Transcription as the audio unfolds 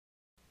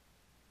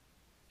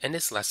In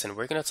this lesson,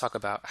 we're going to talk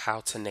about how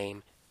to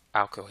name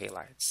alkyl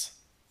halides.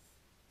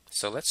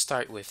 So let's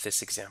start with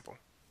this example.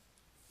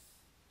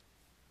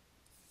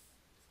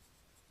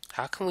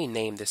 How can we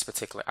name this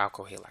particular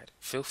alkyl halide?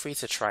 Feel free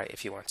to try it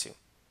if you want to.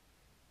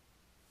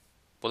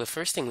 Well, the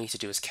first thing we need to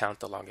do is count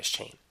the longest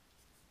chain.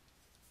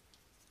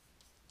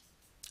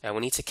 And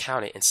we need to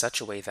count it in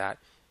such a way that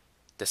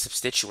the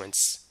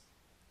substituents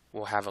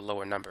will have a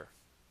lower number.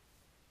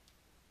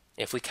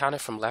 If we count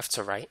it from left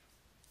to right,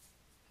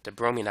 the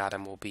bromine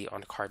atom will be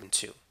on carbon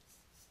 2.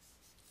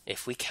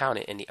 If we count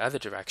it in the other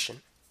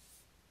direction,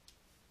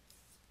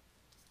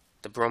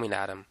 the bromine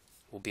atom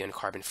will be on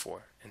carbon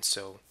 4, and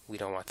so we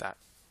don't want that.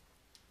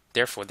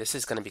 Therefore, this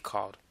is going to be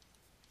called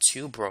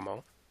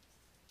 2-bromo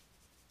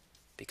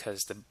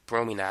because the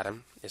bromine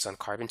atom is on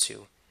carbon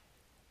 2,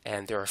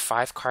 and there are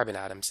 5 carbon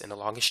atoms in the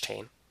longest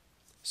chain,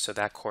 so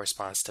that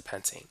corresponds to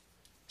pentane.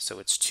 So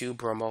it's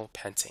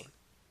 2-bromopentane.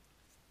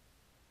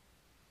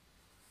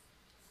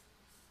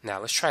 Now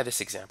let's try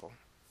this example.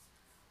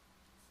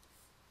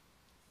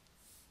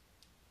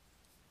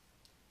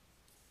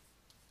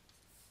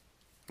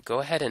 Go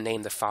ahead and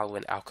name the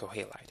following alkyl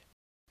halide.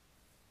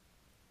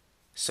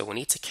 So we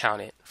need to count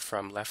it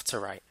from left to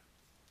right.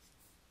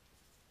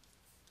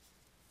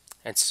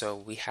 And so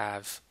we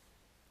have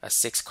a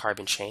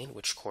 6-carbon chain,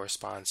 which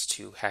corresponds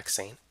to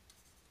hexane.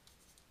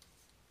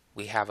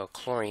 We have a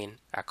chlorine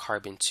at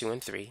carbon 2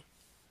 and 3.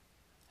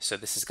 So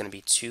this is going to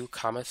be 2,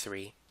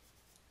 3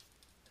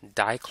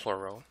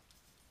 dichlorohexane.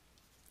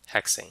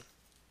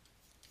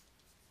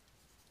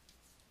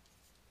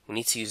 We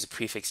need to use the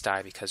prefix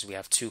di because we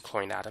have 2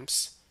 chlorine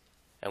atoms,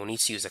 and we need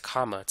to use a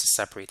comma to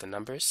separate the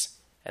numbers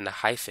and a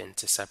hyphen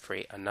to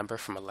separate a number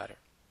from a letter.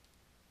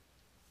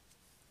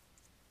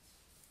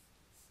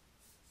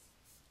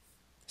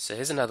 So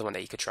here's another one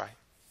that you could try.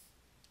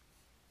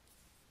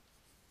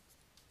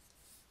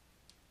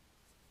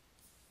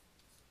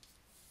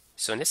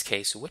 So in this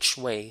case, which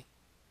way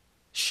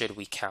should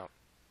we count?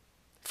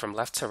 From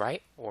left to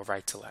right or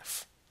right to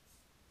left?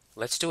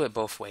 Let's do it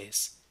both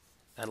ways,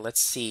 and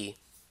let's see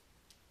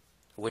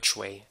which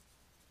way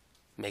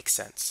makes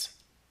sense.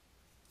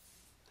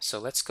 So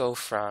let's go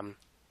from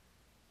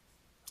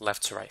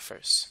left to right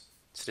first.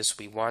 So this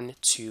will be 1,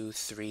 2,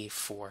 3,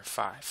 4,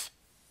 5.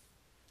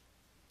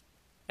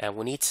 And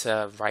we need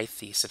to write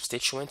the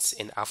substituents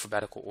in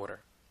alphabetical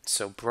order.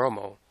 So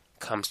bromo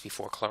comes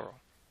before chloro.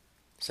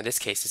 So in this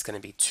case, it's going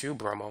to be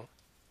 2-bromo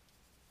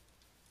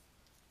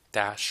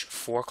dash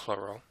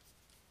 4-chloro,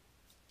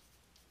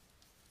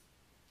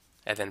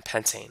 and then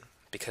pentane,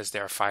 because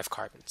there are 5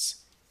 carbons.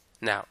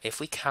 Now, if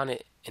we count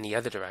it in the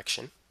other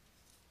direction,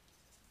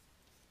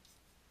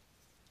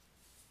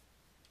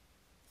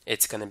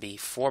 it's going to be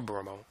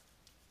 4-bromo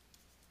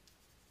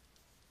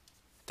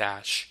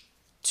dash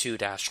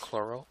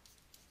 2-chloro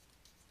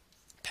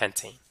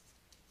pentane.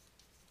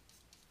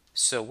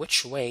 So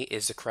which way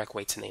is the correct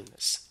way to name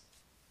this?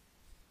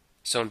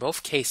 So in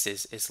both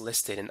cases, it's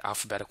listed in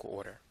alphabetical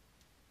order.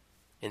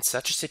 In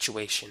such a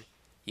situation,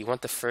 you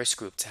want the first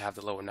group to have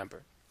the lower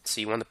number. So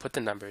you want to put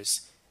the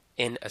numbers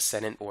in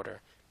ascending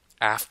order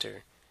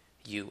after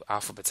you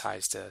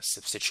alphabetize the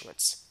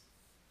substituents.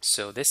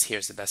 So this here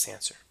is the best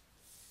answer.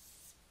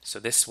 So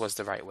this was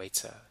the right way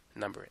to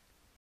number it.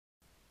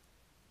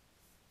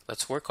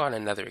 Let's work on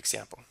another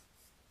example.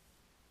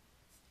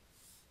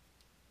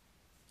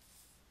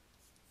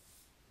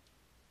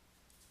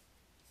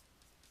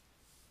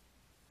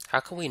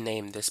 How can we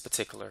name this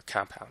particular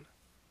compound?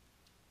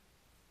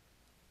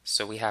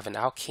 So we have an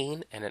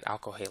alkene and an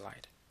alkyl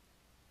halide.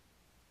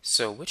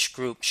 So which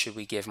group should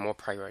we give more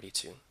priority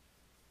to?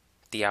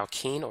 The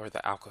alkene or the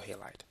alkyl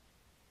halide?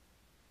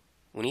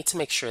 We need to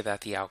make sure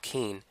that the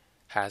alkene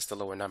has the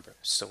lower number.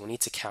 So we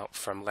need to count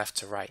from left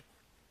to right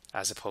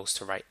as opposed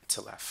to right to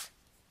left.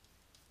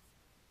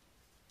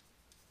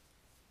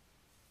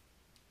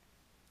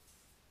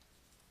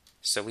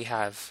 So we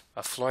have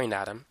a fluorine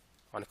atom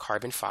on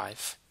carbon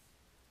 5,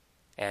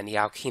 and the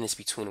alkene is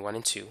between 1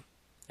 and 2,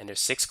 and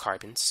there's 6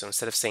 carbons. So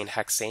instead of saying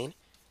hexane,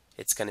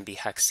 it's going to be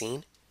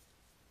hexene,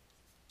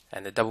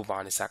 and the double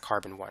bond is at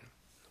carbon 1.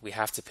 We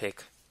have to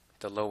pick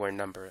the lower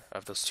number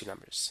of those 2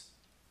 numbers.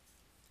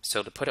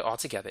 So to put it all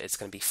together, it's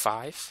going to be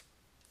 5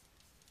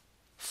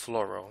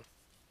 fluoro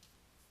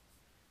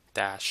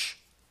dash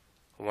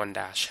 1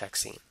 dash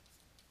hexene.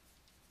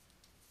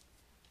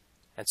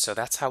 And so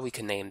that's how we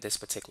can name this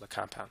particular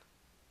compound.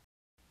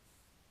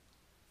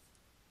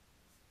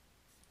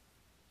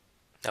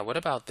 Now what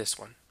about this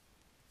one?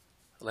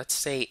 Let's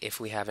say if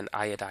we have an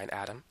iodine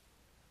atom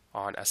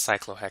on a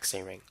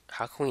cyclohexane ring,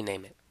 how can we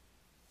name it?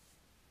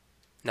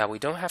 Now we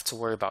don't have to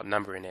worry about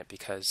numbering it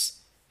because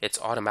it's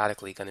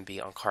automatically going to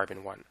be on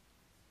carbon 1.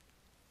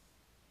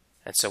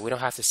 And so we don't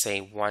have to say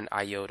 1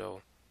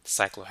 iodo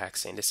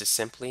cyclohexane. This is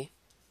simply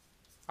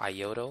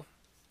iodo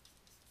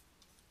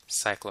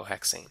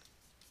cyclohexane.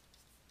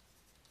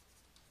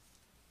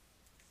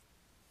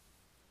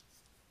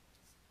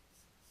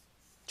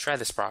 Try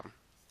this problem.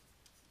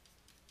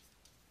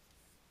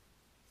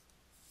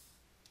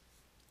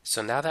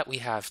 So now that we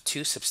have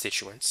 2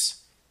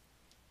 substituents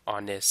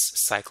on this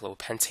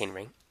cyclopentane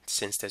ring,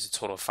 since there's a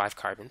total of 5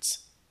 carbons,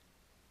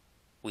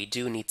 we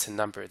do need to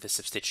number the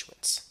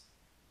substituents.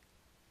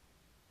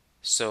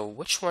 So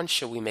which one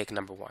should we make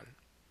number 1?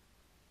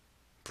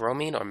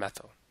 Bromine or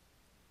methyl?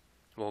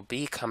 Well,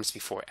 B comes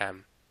before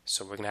M,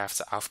 so we're going to have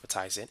to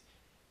alphabetize it.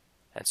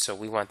 And so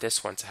we want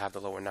this one to have the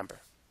lower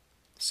number.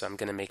 So I'm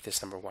going to make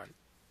this number 1.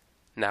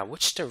 Now,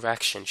 which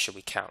direction should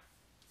we count?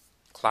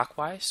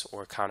 Clockwise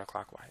or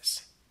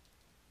counterclockwise?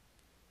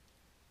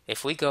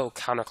 If we go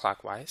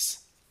counterclockwise,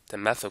 the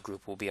methyl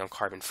group will be on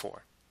carbon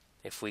 4.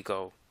 If we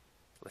go,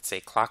 let's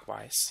say,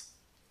 clockwise,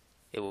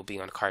 it will be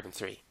on carbon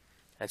 3.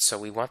 And so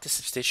we want the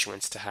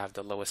substituents to have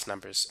the lowest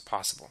numbers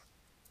possible.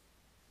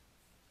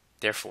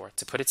 Therefore,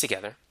 to put it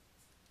together,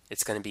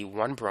 it's going to be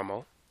 1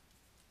 bromo,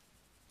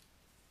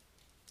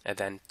 and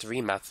then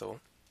 3 methyl,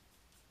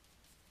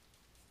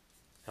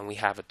 and we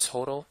have a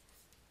total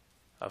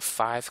of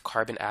 5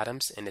 carbon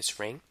atoms in this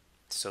ring,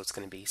 so it's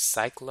going to be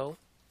cycloalkane.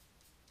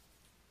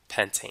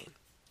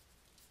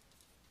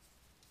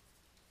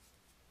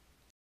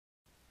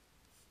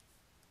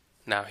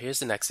 Now here's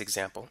the next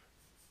example.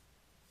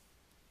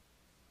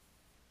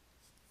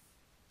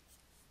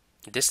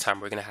 This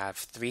time we're going to have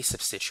 3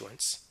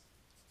 substituents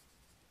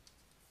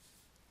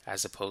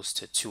as opposed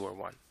to 2 or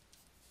 1.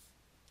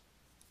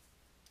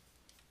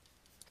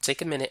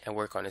 Take a minute and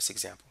work on this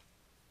example.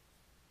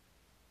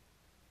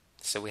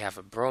 So we have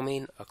a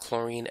bromine, a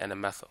chlorine, and a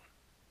methyl.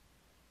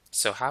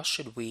 So how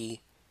should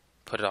we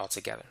put it all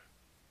together?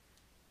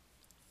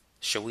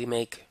 Should we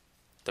make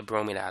the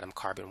bromine atom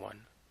carbon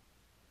 1?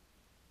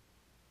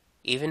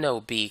 Even though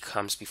B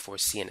comes before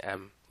C and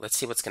M, let's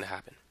see what's going to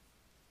happen.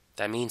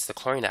 That means the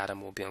chlorine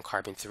atom will be on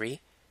carbon 3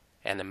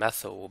 and the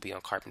methyl will be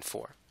on carbon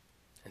 4.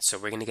 And so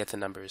we're going to get the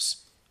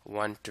numbers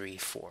 1, 3,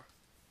 4.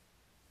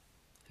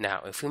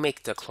 Now, if we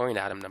make the chlorine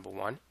atom number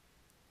 1,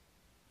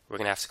 we're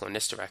going to have to go in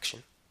this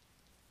direction.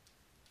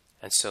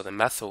 And so the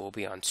methyl will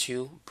be on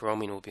 2,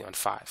 bromine will be on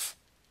 5.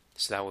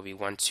 So that will be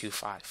 1, 2,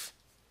 5.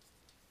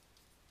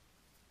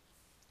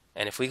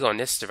 And if we go in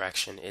this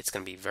direction, it's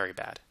going to be very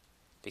bad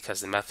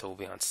because the methyl will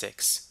be on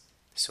 6.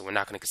 So we're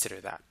not going to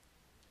consider that.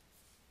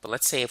 But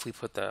let's say if we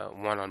put the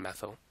 1 on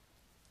methyl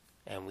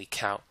and we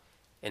count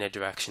in a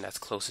direction that's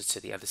closer to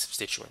the other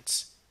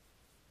substituents.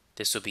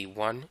 This will be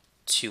 1,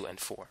 2, and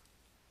 4.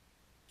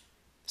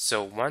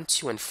 So 1,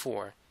 2, and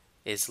 4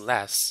 is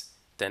less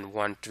than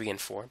 1, 3,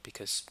 and 4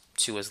 because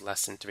 2 is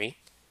less than 3.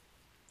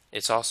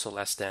 It's also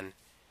less than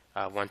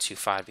 1, 2,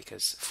 5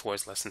 because 4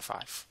 is less than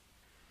 5.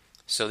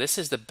 So this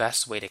is the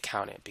best way to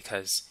count it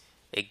because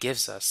it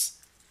gives us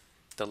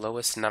the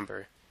lowest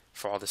number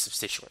for all the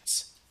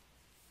substituents.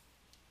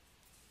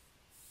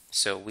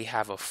 So we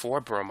have a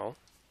 4 bromo,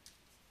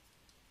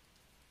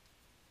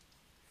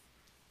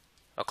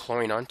 a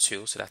chlorine on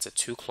 2, so that's a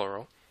 2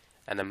 chloro,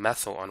 and a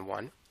methyl on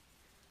 1.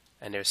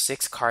 And there's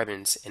 6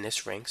 carbons in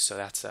this ring, so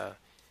that's a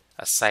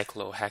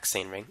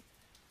cyclohexane ring.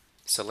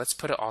 So let's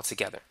put it all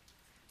together.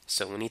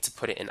 So we need to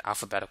put it in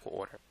alphabetical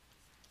order.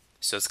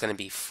 So it's going to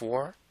be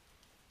 4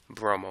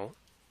 bromo,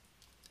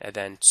 and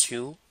then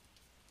 2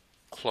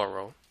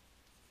 chloro,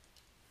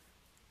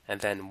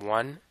 and then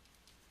 1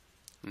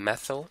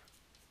 methyl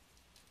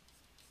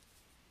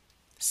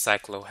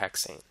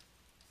cyclohexane.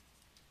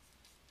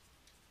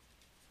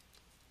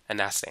 And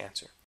that's the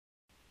answer.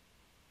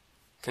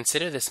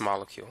 Consider this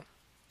molecule,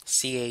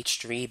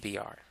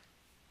 CH3Br.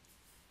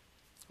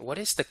 What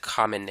is the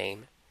common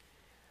name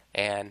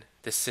and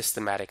the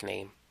systematic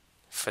name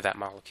for that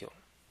molecule?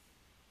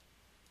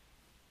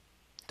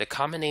 The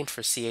common name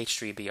for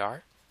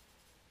CH3Br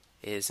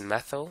is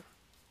methyl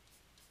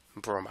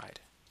bromide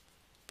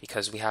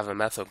because we have a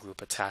methyl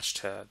group attached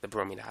to the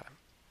bromine atom.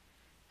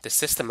 The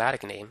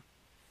systematic name,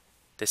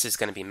 this is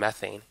going to be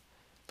methane,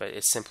 but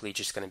it's simply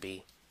just going to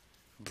be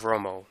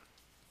bromomethane.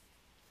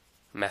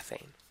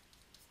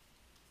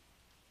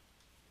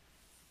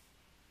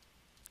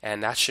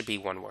 And that should be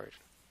one word.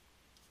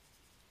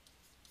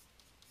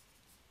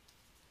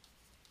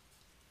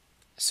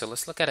 So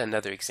let's look at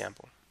another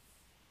example.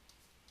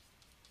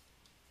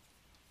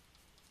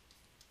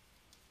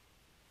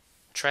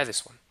 Try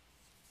this one.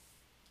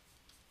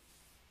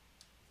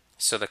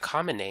 So the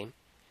common name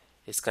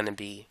is going to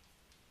be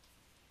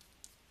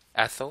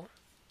ethyl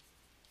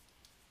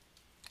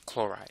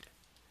chloride.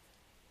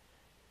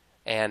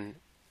 And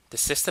the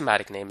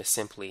systematic name is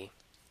simply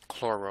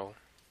chloroethane.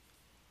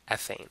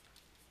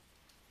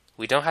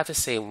 We don't have to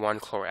say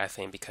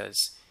 1-chloroethane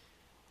because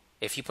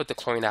if you put the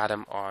chlorine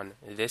atom on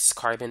this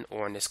carbon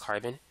or on this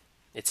carbon,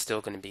 it's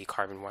still going to be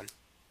carbon 1.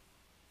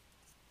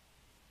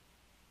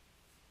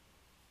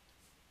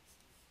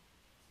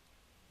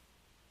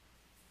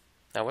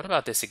 Now what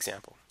about this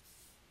example?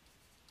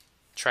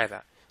 Try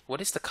that.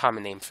 What is the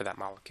common name for that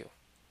molecule?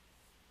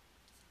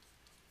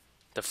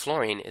 The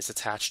fluorine is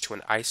attached to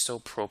an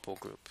isopropyl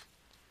group.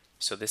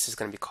 So this is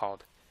going to be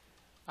called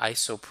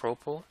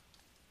isopropyl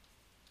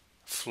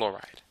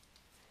fluoride.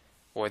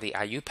 Or the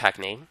IUPAC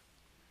name,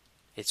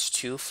 it's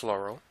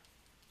 2-fluoro,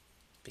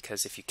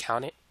 because if you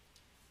count it,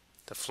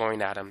 the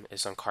fluorine atom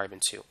is on carbon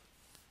 2.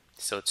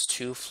 So it's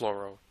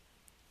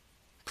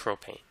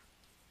 2-fluoropropane.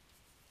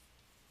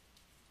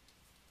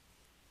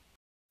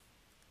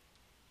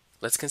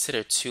 Let's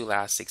consider two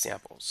last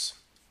examples.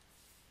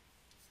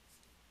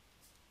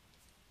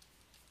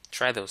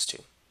 Try those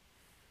two.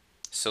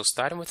 So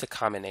starting with the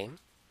common name,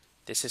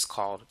 this is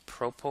called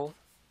propyl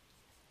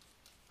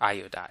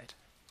iodide.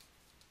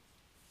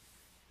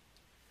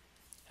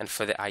 And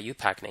for the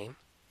IUPAC name,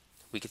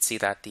 we could see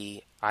that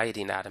the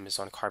iodine atom is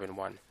on carbon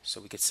 1.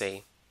 So we could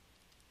say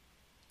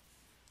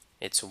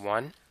it's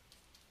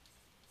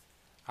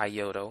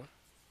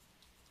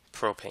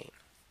 1-iodo-propane.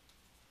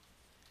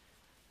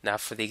 Now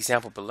for the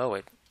example below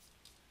it,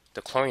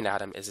 the chlorine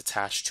atom is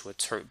attached to a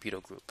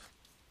tert-butyl group.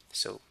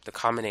 So the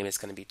common name is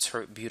going to be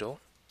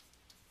tert-butyl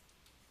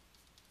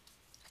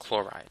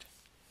chloride.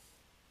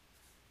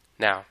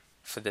 Now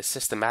for the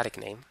systematic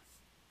name,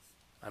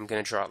 I'm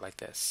going to draw it like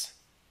this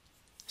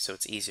so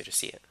it's easier to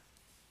see it.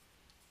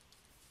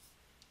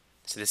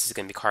 So this is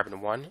going to be carbon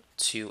 1,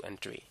 2, and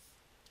 3.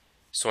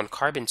 So on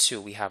carbon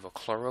 2, we have a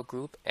chloro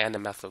group and a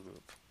methyl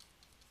group.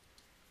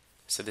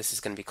 So this is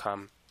going to be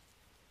called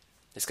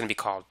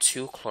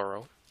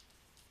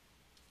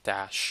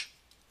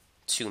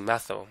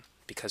 2-chloro-2-methyl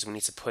because we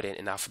need to put it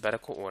in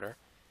alphabetical order,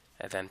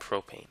 and then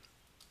propane,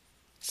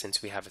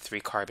 since we have a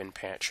 3-carbon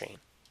parent chain.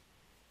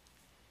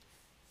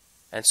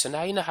 And so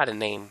now you know how to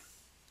name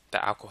the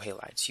alkyl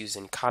halides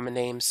using common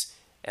names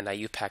and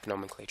IUPAC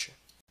nomenclature.